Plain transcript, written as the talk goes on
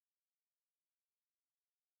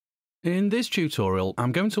In this tutorial,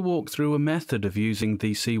 I'm going to walk through a method of using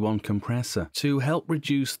the C1 compressor to help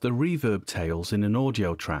reduce the reverb tails in an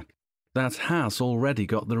audio track that has already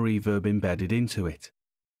got the reverb embedded into it.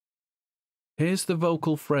 Here's the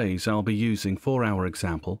vocal phrase I'll be using for our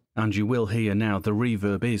example, and you will hear now the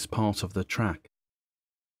reverb is part of the track.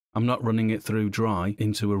 I'm not running it through dry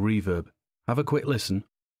into a reverb. Have a quick listen.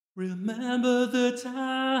 Remember the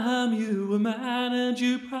time you were mine and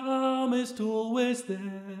you promised always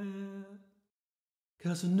there.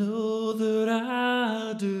 'Cause I know that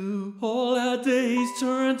I do. All our days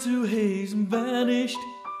turned to haze and vanished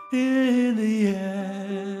in the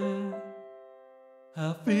air.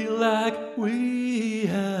 I feel like we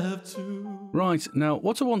have to. Right, now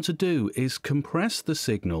what I want to do is compress the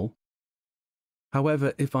signal.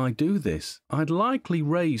 However, if I do this, I'd likely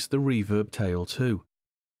raise the reverb tail too.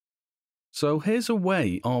 So here's a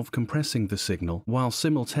way of compressing the signal while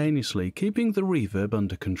simultaneously keeping the reverb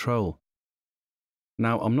under control.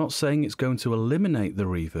 Now, I'm not saying it's going to eliminate the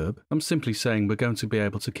reverb, I'm simply saying we're going to be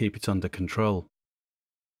able to keep it under control.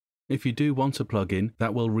 If you do want a plugin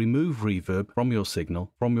that will remove reverb from your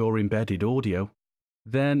signal, from your embedded audio,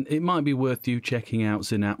 then it might be worth you checking out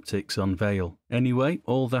Synaptic's Unveil. Anyway,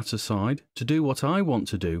 all that aside, to do what I want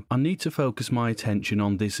to do, I need to focus my attention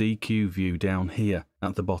on this EQ view down here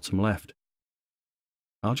at the bottom left.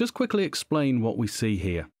 I'll just quickly explain what we see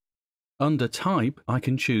here. Under Type, I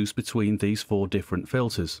can choose between these four different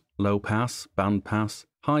filters: low pass, band pass,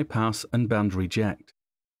 high pass, and band reject.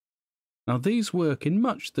 Now these work in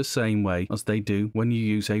much the same way as they do when you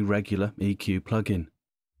use a regular EQ plugin.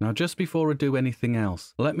 Now just before I do anything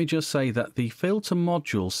else, let me just say that the filter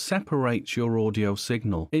module separates your audio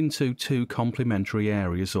signal into two complementary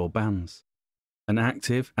areas or bands: an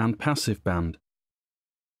active and passive band.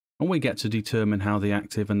 And we get to determine how the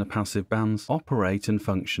active and the passive bands operate and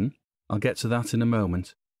function. I'll get to that in a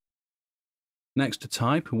moment. Next to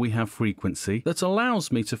type, we have frequency that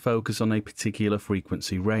allows me to focus on a particular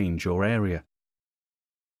frequency range or area.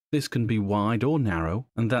 This can be wide or narrow,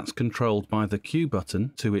 and that's controlled by the Q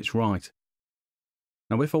button to its right.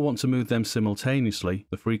 Now if I want to move them simultaneously,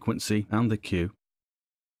 the frequency and the Q,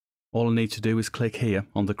 all I need to do is click here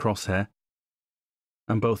on the crosshair,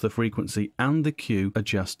 and both the frequency and the Q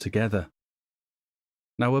adjust together.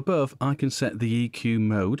 Now above, I can set the EQ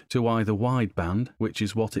mode to either wideband, which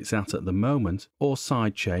is what it's at the moment, or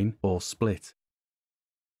sidechain or split.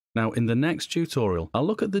 Now in the next tutorial, I'll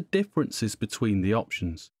look at the differences between the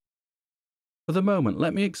options. For the moment,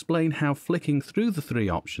 let me explain how flicking through the three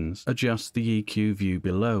options adjusts the EQ view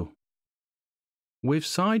below. With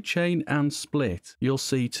sidechain and split, you'll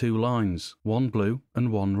see two lines, one blue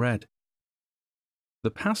and one red.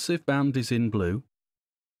 The passive band is in blue,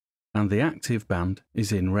 and the active band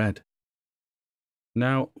is in red.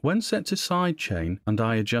 Now, when set to sidechain and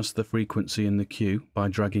I adjust the frequency in the Q by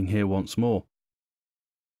dragging here once more,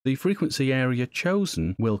 the frequency area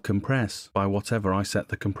chosen will compress by whatever I set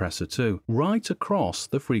the compressor to, right across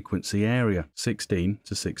the frequency area, 16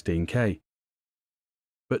 to 16K,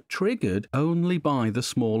 but triggered only by the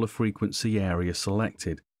smaller frequency area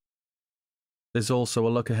selected. There's also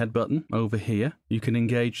a look ahead button over here. You can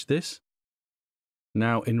engage this.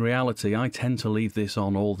 Now, in reality, I tend to leave this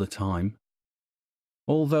on all the time.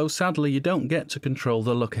 Although sadly you don't get to control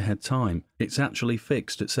the look ahead time, it's actually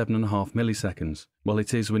fixed at 7.5 milliseconds. Well,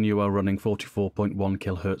 it is when you are running 44.1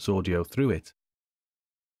 kHz audio through it.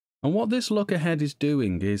 And what this look ahead is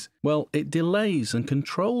doing is, well, it delays and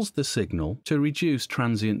controls the signal to reduce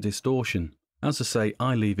transient distortion. As I say,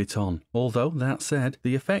 I leave it on. Although, that said,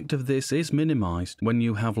 the effect of this is minimized when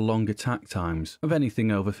you have longer takt times of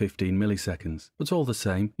anything over 15 milliseconds. But all the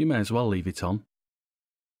same, you may as well leave it on.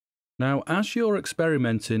 Now, as you're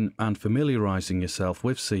experimenting and familiarizing yourself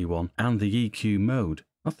with C1 and the EQ mode,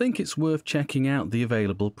 I think it's worth checking out the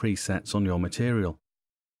available presets on your material.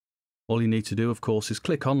 All you need to do, of course, is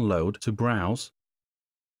click on Load to browse.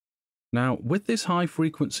 Now, with this high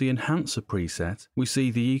frequency enhancer preset, we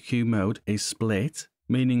see the EQ mode is split,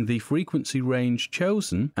 meaning the frequency range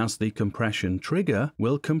chosen as the compression trigger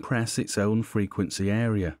will compress its own frequency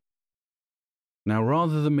area. Now,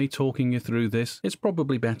 rather than me talking you through this, it's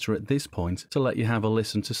probably better at this point to let you have a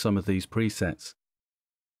listen to some of these presets.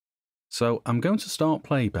 So I'm going to start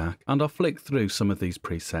playback and I'll flick through some of these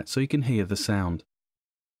presets so you can hear the sound.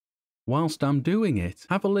 Whilst I'm doing it,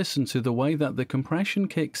 have a listen to the way that the compression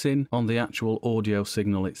kicks in on the actual audio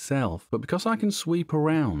signal itself, but because I can sweep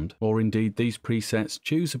around, or indeed these presets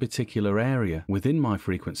choose a particular area within my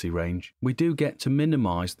frequency range, we do get to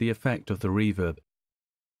minimize the effect of the reverb.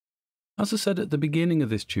 As I said at the beginning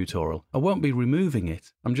of this tutorial, I won't be removing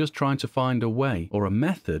it. I'm just trying to find a way or a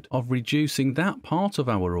method of reducing that part of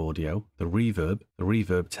our audio, the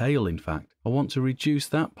reverb tail in fact. I want to reduce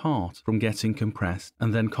that part from getting compressed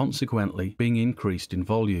and then consequently being increased in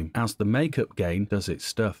volume as the makeup gain does its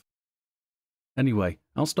stuff. Anyway,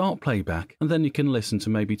 I'll start playback and then you can listen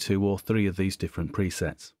to maybe 2 or 3 of these different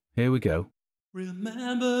presets. Here we go.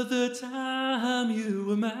 Remember the time you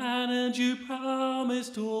were mine and you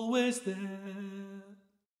promised always there.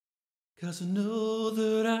 'Cause I know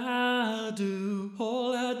that I do.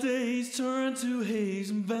 All our days turned to haze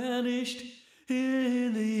and vanished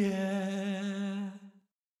in the air.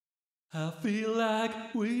 I feel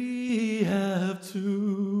like we have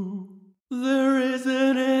to. There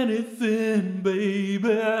isn't anything, baby,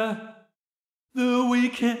 that we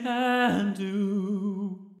can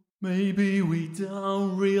do. Maybe we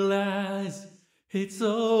don't realize it's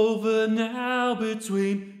over now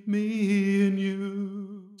between me and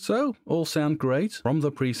you. So, all sound great from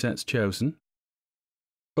the presets chosen.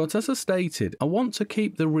 But as I stated, I want to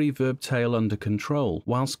keep the reverb tail under control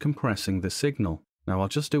whilst compressing the signal. Now I'll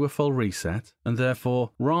just do a full reset, and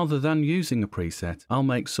therefore, rather than using a preset, I'll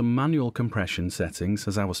make some manual compression settings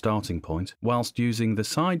as our starting point, whilst using the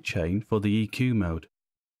sidechain for the EQ mode.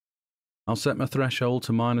 I'll set my threshold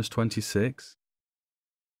to -26,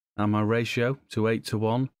 and my ratio to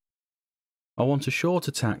 8:1. I want a short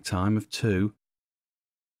attack time of 2,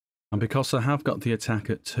 and because I have got the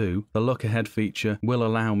attack at 2, the look ahead feature will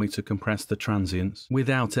allow me to compress the transients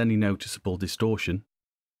without any noticeable distortion.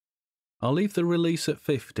 I'll leave the release at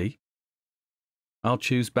 50. I'll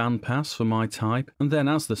choose bandpass for my type, and then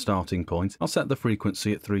as the starting point, I'll set the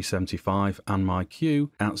frequency at 375 and my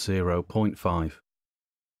Q at 0.5.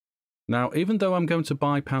 Now, even though I'm going to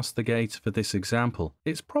bypass the gate for this example,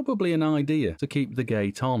 it's probably an idea to keep the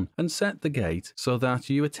gate on and set the gate so that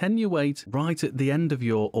you attenuate right at the end of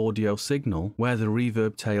your audio signal where the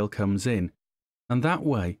reverb tail comes in, and that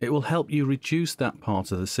way it will help you reduce that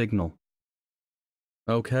part of the signal.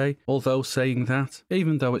 Okay, although saying that,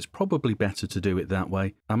 even though it's probably better to do it that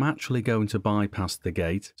way, I'm actually going to bypass the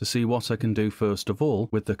gate to see what I can do first of all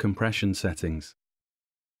with the compression settings.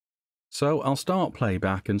 So I'll start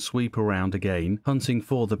playback and sweep around again, hunting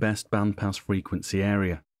for the best bandpass frequency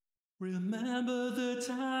area. Remember the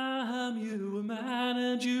time you were mine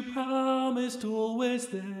and you promised always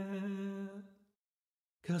there.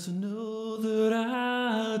 'Cause I know that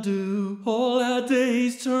I do. All our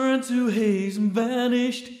days turned to haze and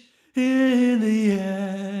vanished in the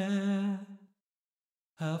air.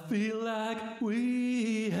 I feel like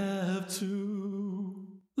we have to.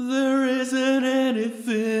 There isn't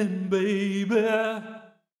anything, baby,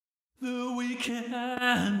 that we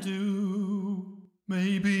can do.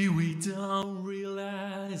 Maybe we don't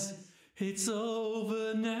realize it's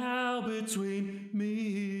over now between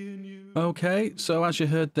me and you. Okay, so as you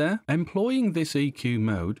heard there, employing this EQ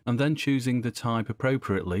mode and then choosing the type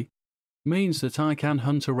appropriately means that I can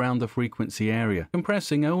hunt around the frequency area,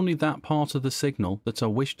 compressing only that part of the signal that I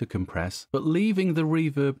wish to compress, but leaving the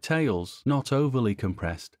reverb tails not overly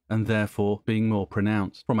compressed and therefore being more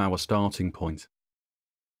pronounced from our starting point.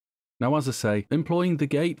 Now, as I say, employing the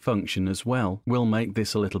gate function as well will make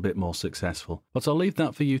this a little bit more successful, but I'll leave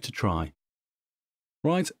that for you to try.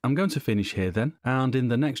 Right, I'm going to finish here then, and in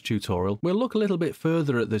the next tutorial we'll look a little bit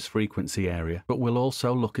further at this frequency area, but we'll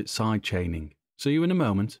also look at sidechaining. See you in a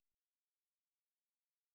moment.